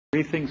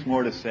Three things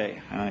more to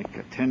say. I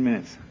got 10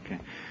 minutes. Okay.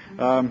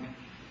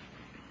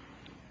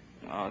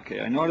 Okay.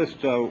 I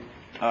noticed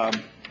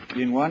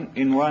in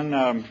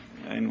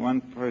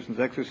one person's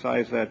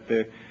exercise that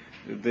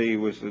there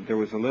was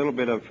a little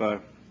bit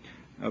of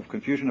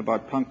confusion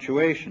about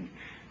punctuation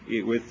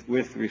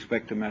with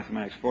respect to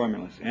mathematics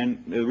formulas,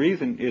 and the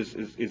reason is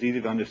easy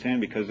to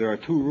understand because there are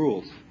two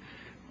rules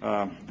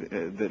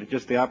that are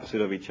just the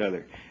opposite of each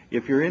other.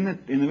 If you're in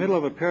the middle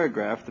of a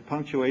paragraph, the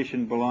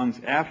punctuation belongs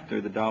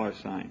after the dollar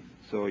sign.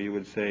 So you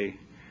would say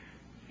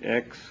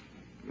X,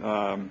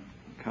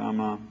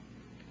 comma,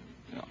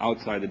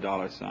 outside the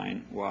dollar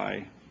sign,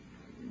 Y,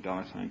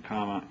 dollar sign,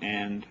 comma,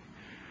 and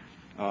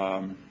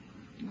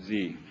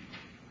Z.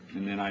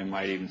 And then I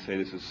might even say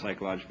this is a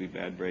psychologically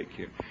bad break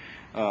here.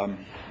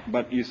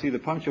 But you see the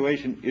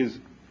punctuation is,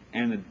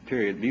 and the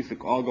period, these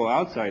all go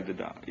outside the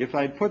dollar. If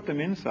I'd put them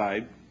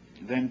inside,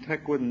 then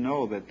TeX wouldn't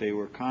know that they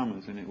were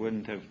commas, and it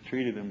wouldn't have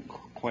treated them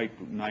quite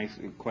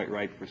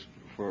right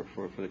for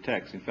the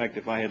text. In fact,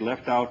 if I had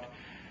left out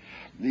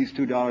these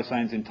two dollar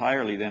signs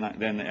entirely, then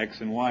the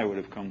X and Y would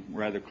have come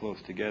rather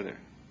close together,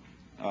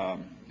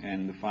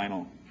 and the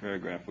final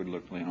paragraph would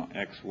look,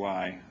 X,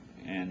 Y,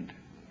 and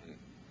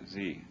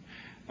Z.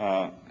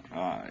 The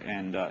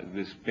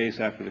space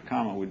after the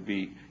comma would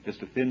be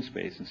just a thin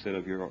space instead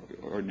of your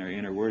ordinary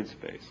inner word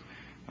space.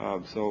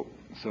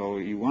 So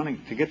you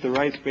want to get the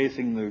right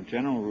spacing. The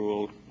general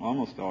rule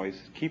almost always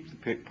keep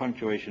the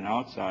punctuation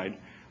outside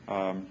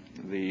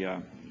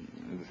the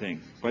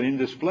thing. But in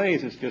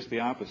displays, it's just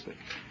the opposite.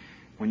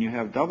 When you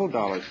have double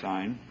dollar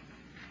sign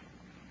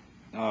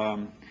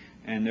and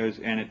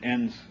it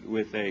ends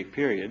with a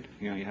period,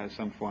 you have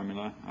some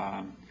formula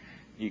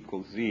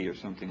equals Z or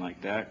something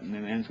like that, and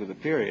then it ends with a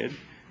period,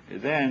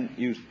 then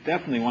you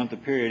definitely want the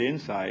period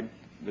inside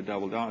the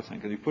double dollar sign,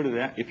 because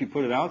if you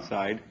put it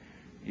outside,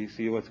 you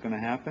see what's going to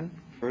happen?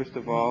 First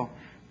of all,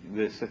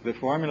 the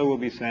formula will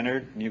be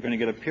centered, and you're going to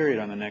get a period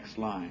on the next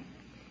line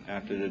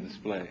after the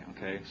display.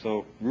 Okay,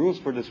 so rules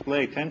for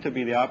display tend to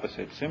be the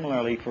opposite.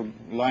 Similarly,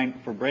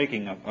 for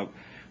breaking a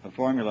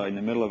formula in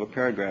the middle of a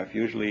paragraph,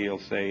 usually you'll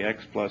say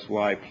X plus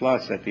Y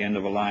plus at the end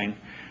of a line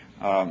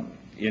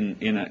in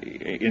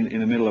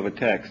the middle of a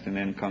text, and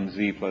then comes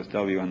Z plus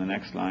W on the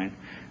next line.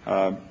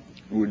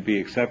 Would be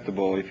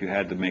acceptable if you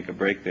had to make a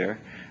break there.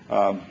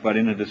 But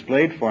in a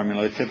displayed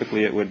formula,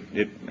 typically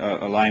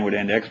a line would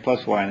end X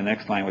plus Y, and the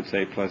next line would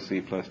say plus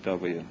Z plus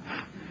W.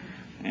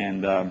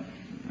 And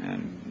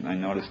I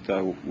noticed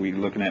we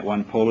looking at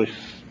one Polish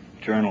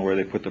journal where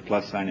they put the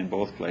plus sign in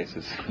both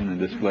places in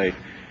the display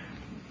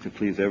to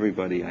please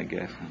everybody, I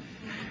guess.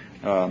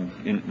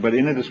 But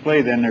in a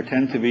display, then there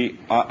tend to be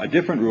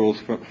different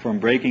rules from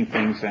breaking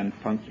things and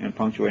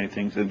punctuating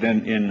things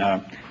than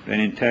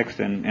in text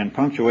and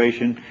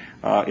punctuation.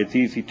 It's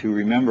easy to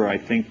remember. I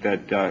think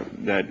that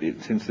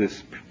since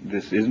this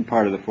isn't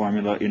part of the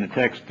formula in a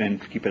text, then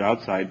keep it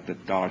outside the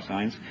dollar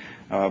signs.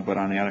 But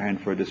on the other hand,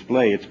 for a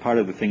display, it's part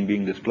of the thing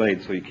being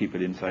displayed, so you keep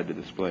it inside the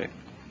display.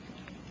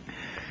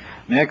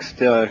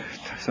 Next,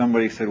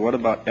 somebody said, what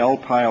about L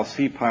pile,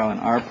 C pile, and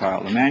R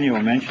pile? The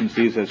manual mentions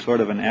these as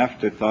sort of an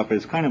afterthought, but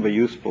it's kind of a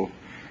useful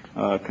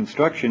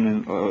construction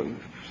in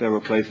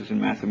several places in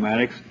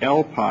mathematics.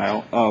 L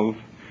pile of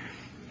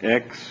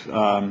X,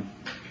 can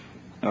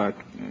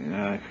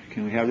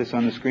we have this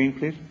on the screen,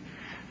 please?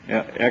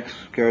 X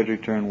carriage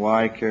return,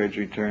 Y carriage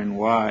return,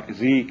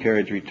 Z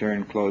carriage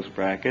return, close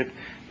bracket.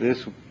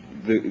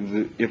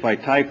 If I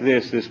type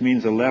this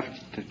means a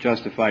left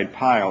justified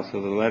pile,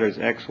 so the letters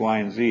X, Y,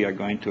 and Z are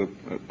going to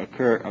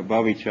occur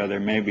above each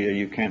other. Maybe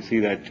you can't see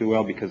that too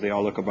well because they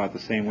all look about the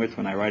same width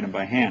when I write them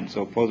by hand.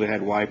 So suppose I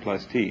had Y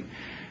plus T.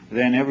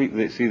 Then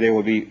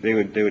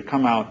they would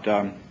come out.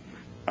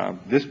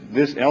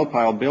 This L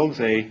pile builds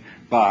a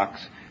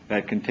box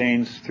that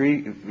contains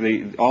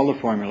all the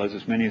formulas,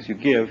 as many as you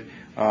give,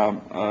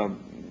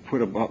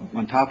 put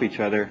on top of each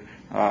other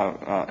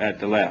at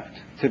the left.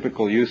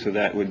 Typical use of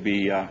that would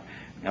be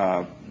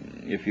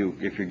if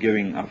you're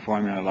giving a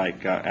formula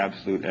like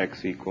absolute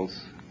X equals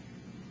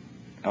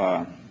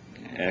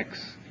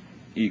X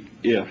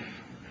if,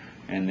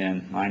 and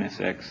then minus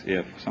X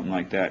if, something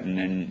like that, and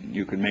then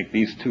you could make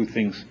these two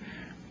things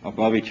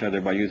above each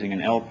other by using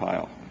an L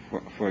pile.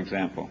 For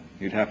example,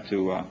 you'd have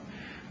to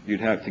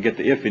get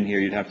the if in here.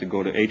 You'd have to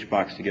go to H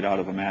box to get out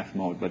of a math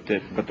mode. But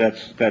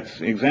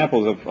that's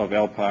examples of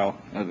L pile,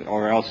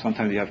 or else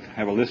sometimes you have to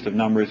have a list of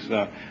numbers.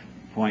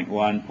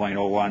 0.1,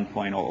 0.01,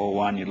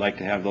 0.001. You'd like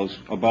to have those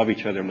above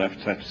each other,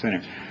 left,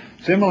 center.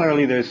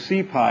 Similarly, there's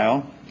C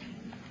pile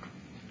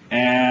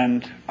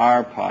and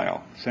R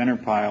pile, center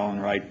pile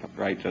and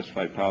right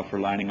justified pile for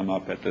lining them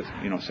up at the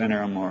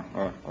center them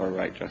or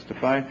right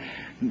justified.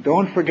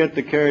 Don't forget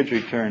the carriage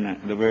return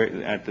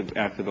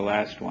after the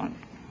last one,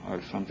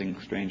 or something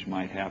strange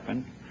might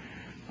happen.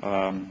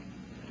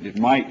 It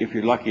might, if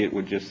you're lucky, it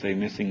would just say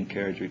missing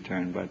carriage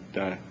return, but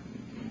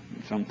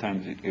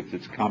sometimes if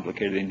it's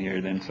complicated in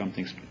here, then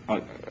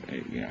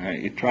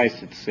it tries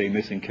to say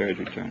missing carriage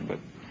return. But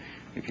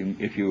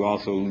if you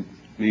also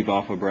leave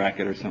off a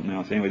bracket or something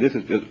else. Anyway, this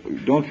is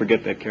just, don't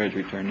forget that carriage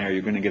return there.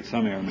 You're going to get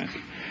some error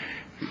message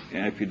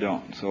if you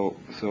don't. So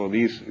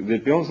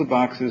it builds the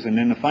boxes, and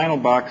then the final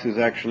box is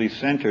actually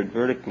centered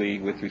vertically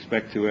with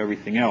respect to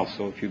everything else.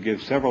 So if you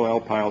give several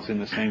L piles in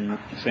the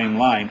same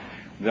line,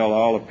 they'll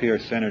all appear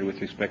centered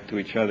with respect to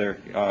each other,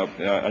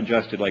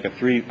 adjusted like a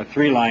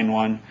three-line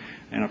one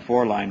and a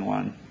four-line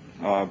one.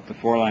 The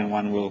four-line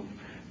one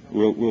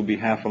will be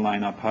half a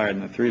line up higher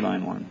than the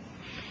three-line one.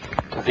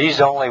 Do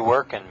these only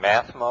work in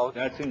math mode?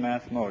 That's in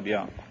math mode,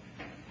 yeah.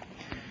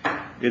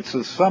 It's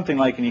something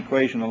like an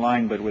equation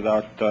line, but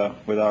without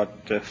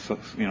it's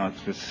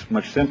just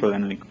much simpler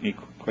than an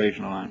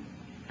equation line.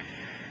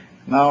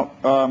 Now,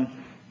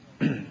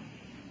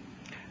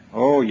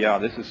 oh yeah,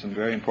 this is some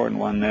very important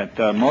one that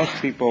most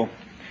people.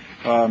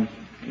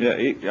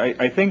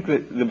 I think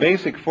that the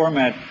basic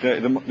format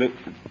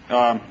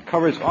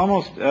covers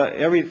almost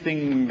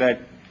everything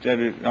that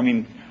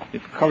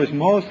it covers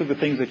most of the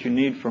things that you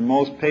need for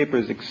most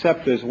papers,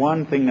 except there's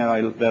one thing that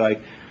I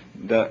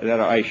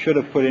should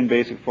have put in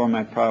basic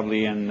format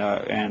probably, and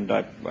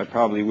I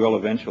probably will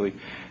eventually,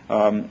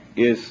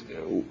 is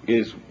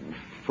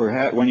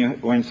for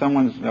when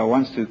someone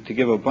wants to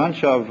give a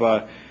bunch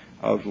of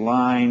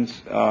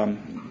lines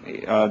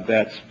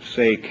that's,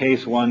 say,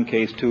 case 1,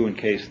 case 2, and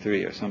case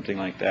 3, or something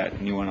like that,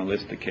 and you want to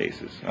list the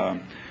cases.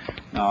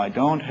 Now, I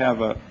don't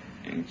have an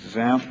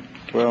example.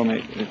 Well,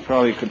 you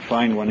probably could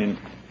find one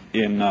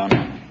in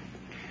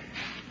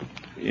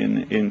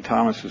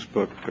Thomas's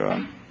book,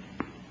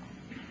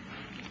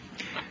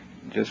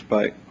 just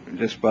by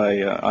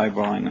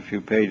eyeballing a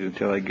few pages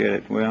until I get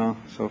it. Well,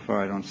 so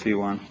far I don't see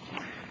one,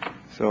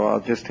 so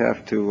I'll just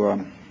have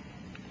to.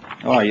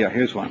 Oh yeah,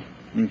 here's one.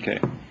 Okay,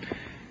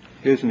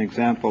 here's an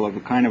example of the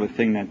kind of a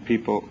thing that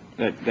people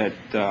that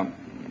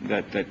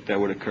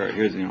would occur.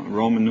 Here's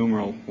Roman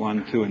numeral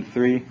 1, 2, and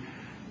 3,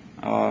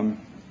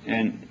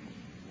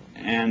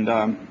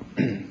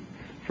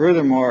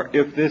 furthermore,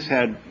 if this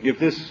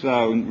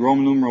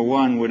Roman numeral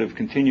 1 would have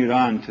continued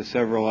on to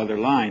several other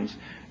lines,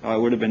 it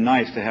would have been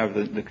nice to have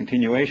the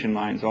continuation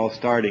lines all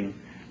starting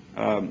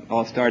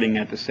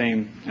at the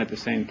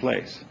same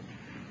place.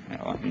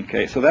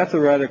 Okay, so that's a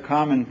rather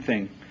common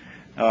thing,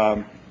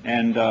 I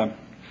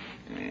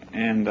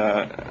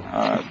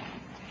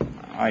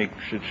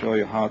should show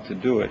you how to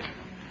do it.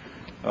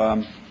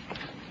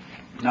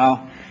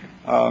 Now,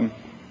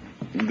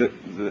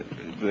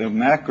 the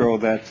macro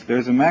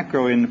there's a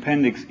macro in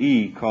Appendix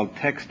E called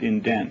text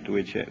indent,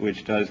 which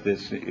does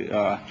this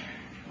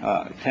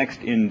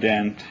text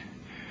indent.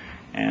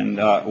 And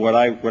what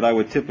I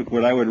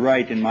would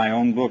write in my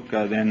own book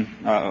if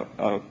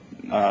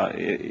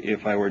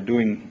I were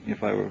doing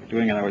it, I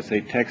would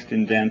say text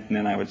indent, and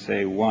then I would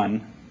say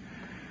 1,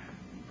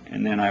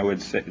 and then I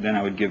would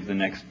give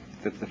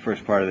the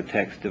first part of the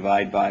text,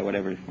 divide by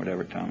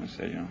whatever Thomas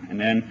said, and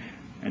then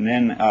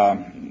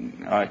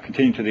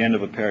continue to the end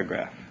of a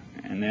paragraph,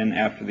 and then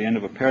after the end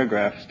of a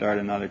paragraph start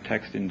another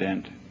text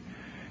indent.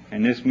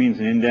 And this means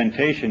an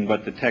indentation,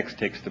 but the text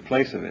takes the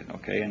place of it,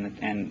 okay?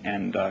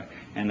 And the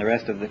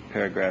rest of the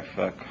paragraph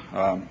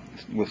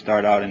will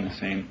start out in the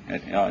same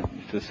to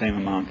the same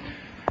amount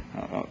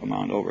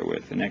over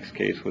with. The next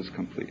case was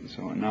complete, and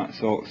so on.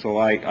 So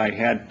I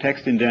had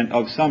text indent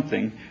of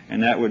something,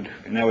 and that would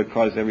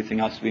cause everything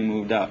else to be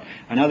moved out.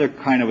 Another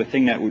kind of a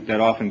thing that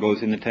often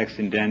goes in the text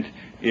indent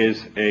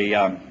is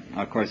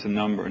of course, a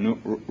number,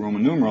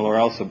 Roman numeral, or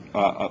else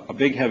a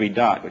big heavy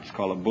dot, which is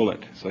called a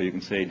bullet. So you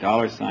can say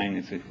 $,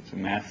 it's a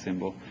math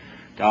symbol,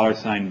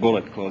 $,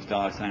 bullet, close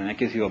 $, and that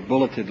gives you a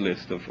bulleted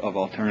list of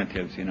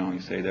alternatives. You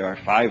say there are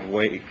 5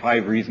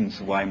 reasons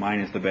why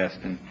mine is the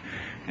best, and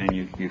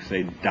you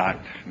say dot.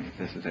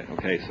 This is it.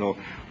 Okay, so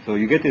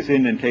you get this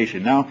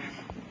indentation. Now,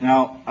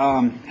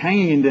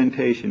 hanging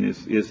indentation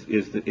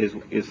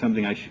is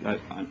something I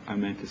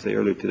meant to say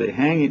earlier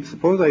today.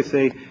 Suppose I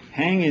say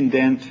hang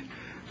indent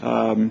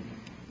 20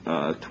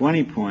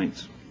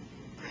 points.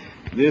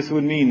 This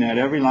would mean that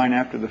every line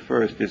after the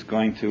first is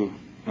going to,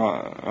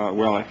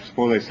 I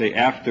suppose I say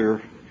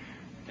after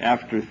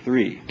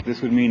 3.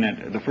 This would mean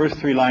that the first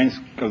 3 lines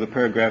of the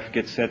paragraph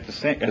get set the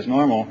same as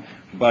normal,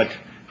 but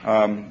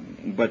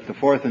the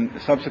fourth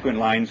and subsequent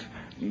lines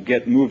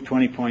get moved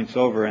 20 points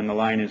over, and the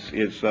line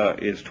is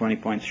 20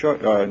 points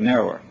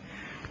narrower.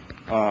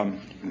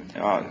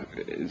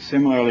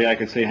 Similarly, I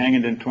could say hang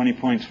indent 20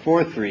 points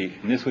 4-3,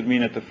 and this would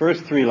mean that the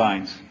first 3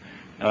 lines,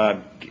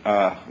 the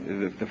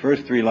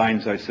first 3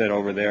 lines I said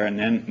over there, and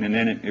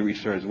then it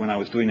restarts. When I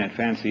was doing that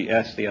fancy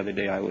S the other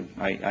day, I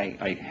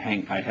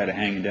had a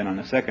hang indent on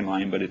the second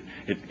line, but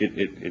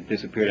it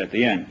disappeared at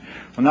the end.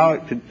 Well, now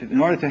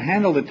in order to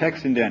handle the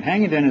text indent,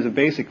 hang indent is a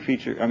basic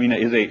feature.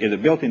 Is a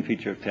built-in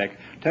feature of TeX.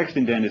 Text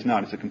indent is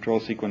not. It's a control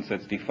sequence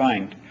that's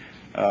defined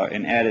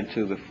and added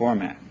to the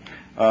format.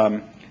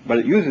 But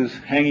it uses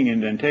hanging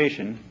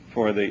indentation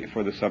for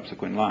the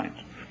subsequent lines.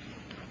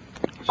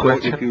 So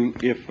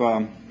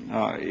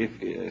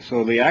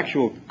so the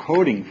actual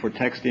coding for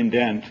text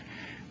indent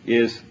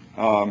is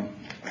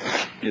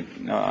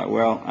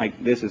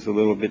This is a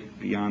little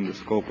bit beyond the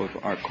scope of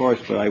our course,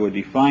 but I would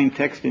define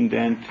text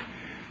indent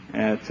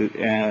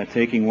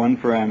taking one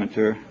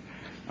parameter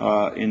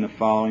in the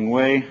following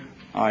way.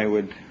 I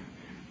would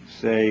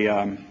say,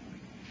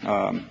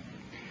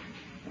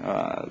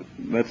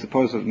 let's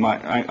suppose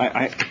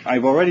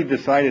I've already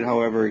decided,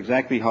 however,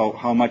 exactly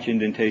how much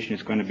indentation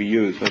is going to be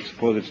used. Let's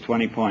suppose it's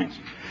 20 points.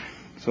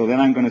 So then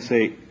I'm going to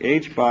say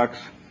H box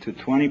to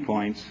 20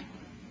 points,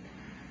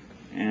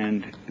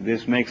 and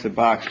this makes a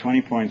box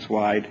 20 points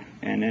wide,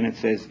 and then it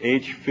says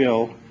H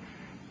fill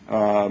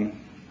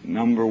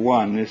number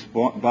 1. This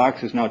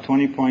box is now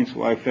 20 points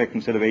wide. In fact,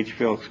 instead of H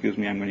fill, excuse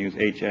me, I'm going to use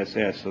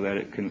HSS so that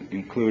it can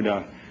include,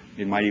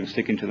 it might even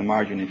stick into the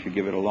margin if you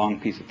give it a long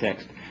piece of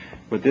text.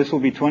 But this will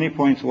be 20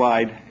 points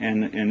wide,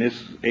 and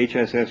this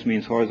HSS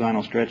means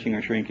horizontal stretching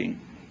or shrinking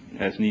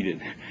as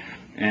needed.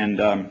 And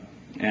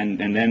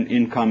then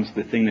in comes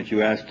the thing that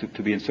you asked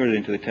to be inserted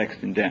into the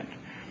text indent.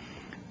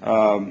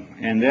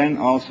 And then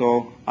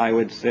also I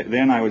would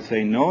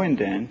say no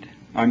indent.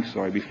 I'm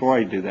sorry, before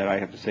I do that I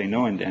have to say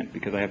no indent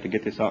because I have to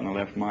get this out in the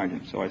left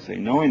margin. So I say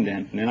no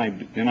indent,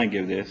 and then I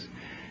give this.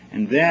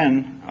 And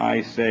then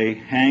I say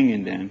hang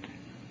indent,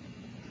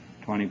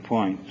 20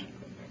 points.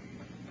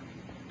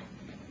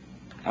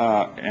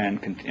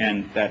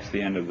 And that's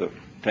the end of the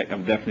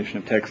definition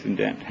of text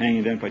indent. Hang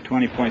indent by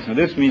 20 points. Now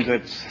this means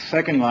that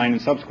second line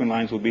and subsequent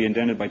lines will be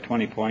indented by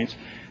 20 points.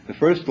 The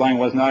first line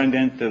was not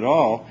indented at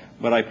all,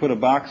 but I put a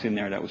box in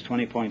there that was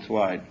 20 points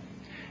wide.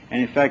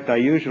 And in fact, I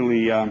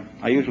usually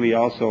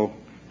also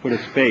put a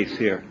space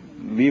here,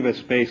 leave a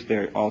space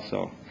there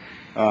also.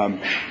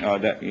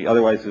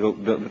 Otherwise,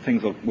 the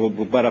things will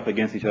butt up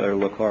against each other and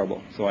look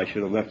horrible. So I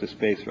should have left a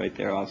space right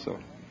there also,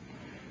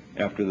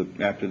 after the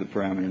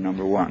parameter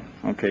number 1.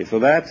 Okay, so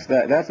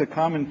that's a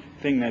common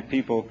thing that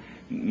people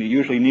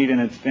usually need,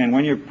 and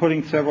when you're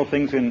putting several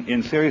things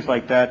in series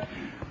like that,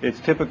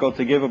 it's typical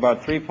to give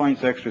about 3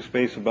 points extra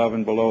space above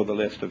and below the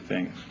list of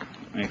things.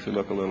 Makes it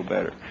look a little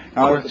better.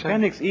 Now,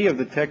 Appendix E of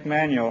the TeX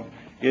manual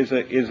is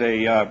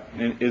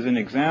an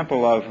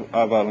example of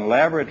an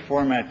elaborate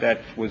format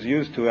that was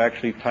used to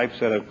actually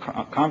typeset a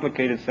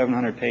complicated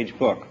 700-page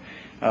book.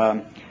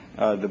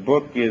 The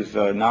book is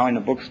now in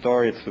a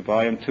bookstore. It's the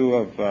volume 2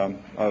 of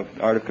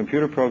Art of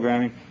Computer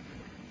Programming.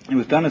 It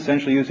was done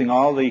essentially using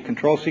all the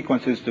control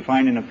sequences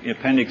defined in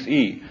Appendix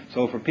E.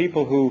 So for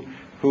people who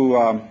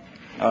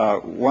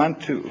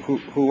want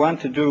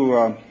to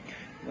do,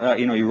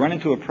 you run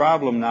into a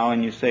problem now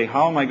and you say,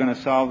 how am I going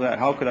to solve that?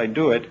 How could I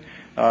do it?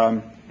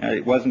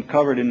 It wasn't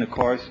covered in the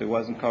course. It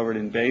wasn't covered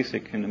in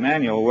BASIC in the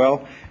manual.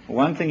 Well,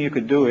 one thing you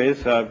could do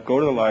is go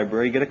to the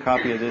library, get a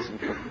copy of this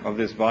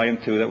volume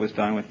 2 that was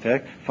done with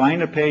TeX,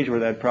 find a page where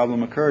that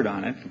problem occurred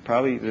on it.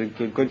 Probably there's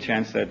a good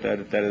chance that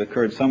it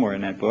occurred somewhere in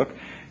that book,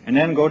 and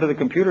then go to the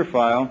computer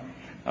file,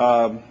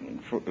 the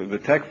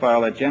TeX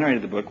file that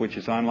generated the book, which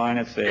is online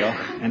at sale,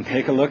 and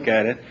take a look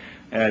at it.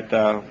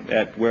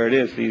 At where it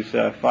is. These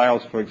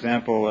files, for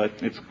example,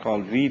 it's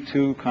called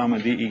V2,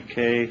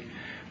 DEK,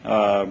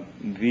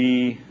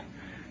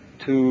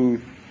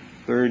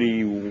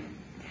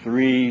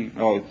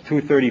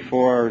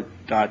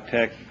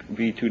 V234.tex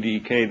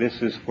V2DEK.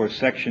 This is for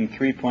section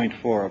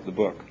 3.4 of the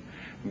book.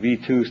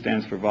 V2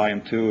 stands for volume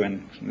 2,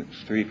 and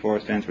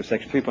 3.4 stands for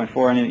section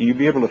 3.4, and you'll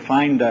be able to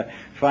find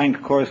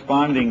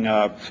corresponding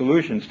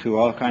solutions to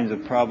all kinds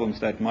of problems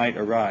that might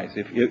arise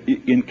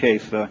in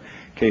case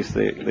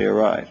they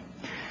arise.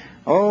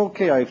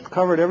 Okay, I've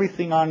covered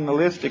everything on the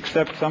list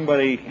except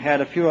somebody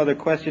had a few other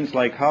questions,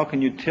 like how can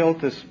you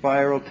tilt a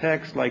spiral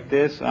text like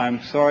this?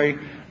 I'm sorry,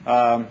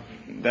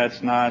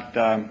 that's not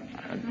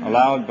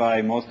allowed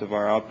by most of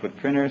our output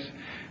printers.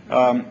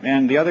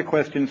 And the other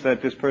questions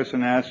that this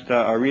person asked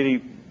are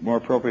really more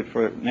appropriate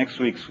for next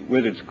week's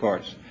Wizards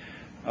course.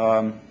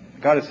 Got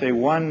to say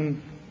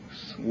one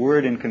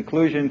word in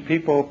conclusion.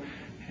 People,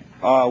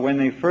 when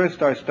they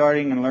first are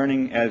starting and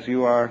learning, as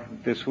you are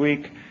this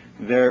week,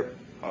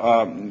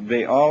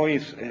 they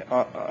always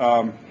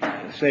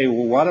say,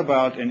 well, what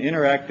about an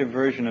interactive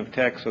version of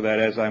TeX, so that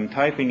as I'm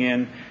typing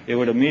in, it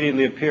would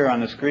immediately appear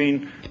on the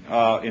screen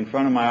in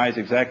front of my eyes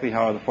exactly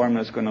how the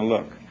formula is going to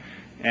look.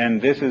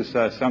 And this is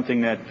something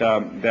that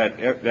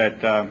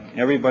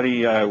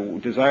everybody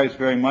desires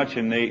very much,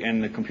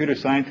 and the computer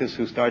scientists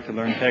who start to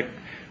learn TeX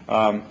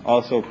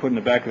also put in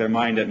the back of their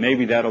mind that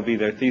maybe that'll be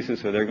their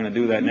thesis, or they're going to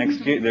do that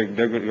next year.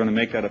 They're going to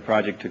make that a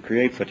project to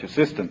create such a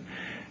system.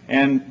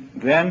 And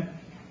then,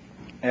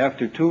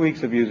 after 2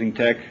 weeks of using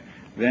TeX,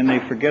 then they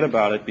forget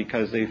about it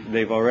because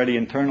they've already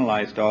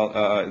internalized all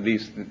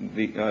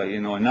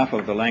enough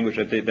of the language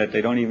that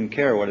they don't even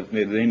care what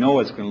they know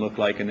what it's going to look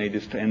like, and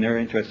they're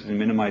interested in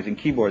minimizing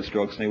keyboard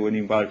strokes, and they wouldn't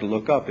even bother to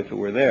look up if it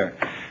were there.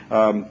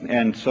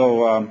 And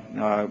so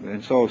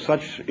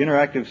such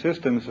interactive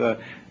systems,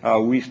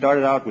 we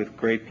started out with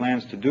great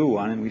plans to do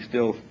one, and we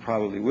still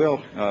probably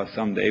will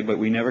someday, but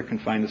we never can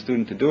find the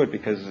student to do it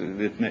because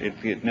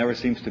it never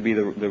seems to be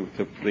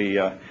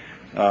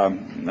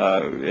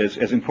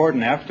as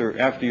important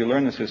after you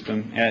learn the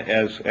system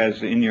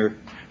as in your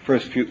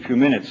first few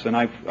minutes. And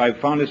I've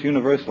found this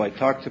universal. I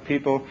talk to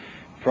people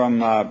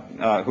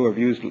who have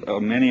used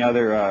many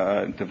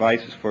other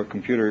devices for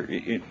computer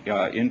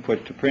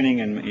input to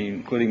printing, and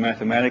including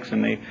mathematics,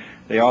 and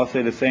they all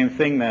say the same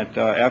thing, that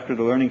after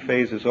the learning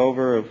phase is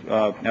over,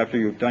 after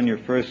you've done your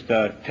first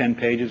 10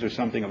 pages or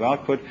something of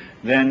output,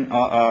 then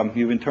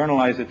you've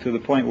internalized it to the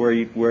point where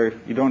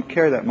you don't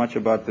care that much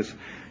about this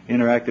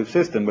interactive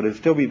system, but it'd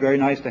still be very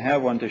nice to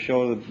have one to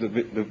show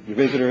the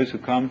visitors who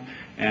come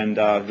and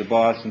the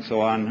boss and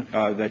so on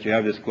that you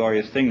have this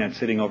glorious thing that's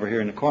sitting over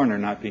here in the corner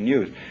not being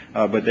used.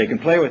 But they can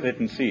play with it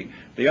and see.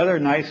 The other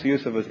nice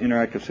use of an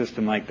interactive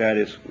system like that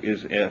is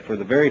for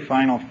the very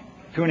final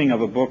tuning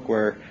of a book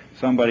where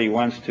somebody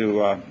wants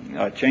to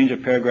change a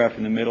paragraph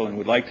in the middle and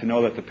would like to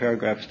know that the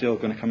paragraph is still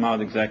going to come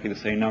out exactly the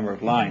same number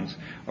of lines,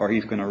 or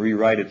he's going to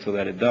rewrite it so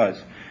that it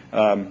does.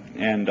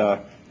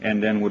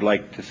 And then would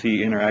like to see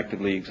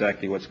interactively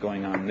exactly what's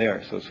going on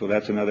there. So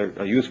that's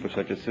another use for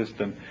such a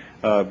system.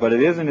 But I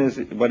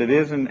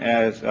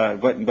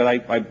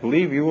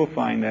believe you will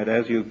find that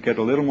as you get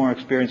a little more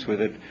experience with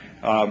it,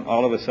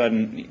 all of a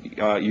sudden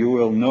you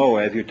will know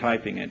as you're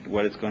typing it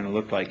what it's going to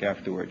look like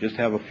afterward. Just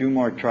have a few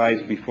more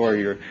tries before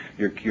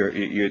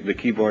the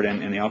keyboard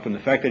and the output. And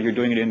the fact that you're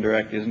doing it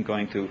indirect isn't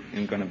going to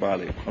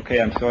bother you. Okay,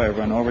 I'm sorry I've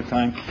run over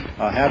time.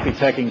 Happy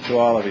teching to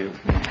all of you.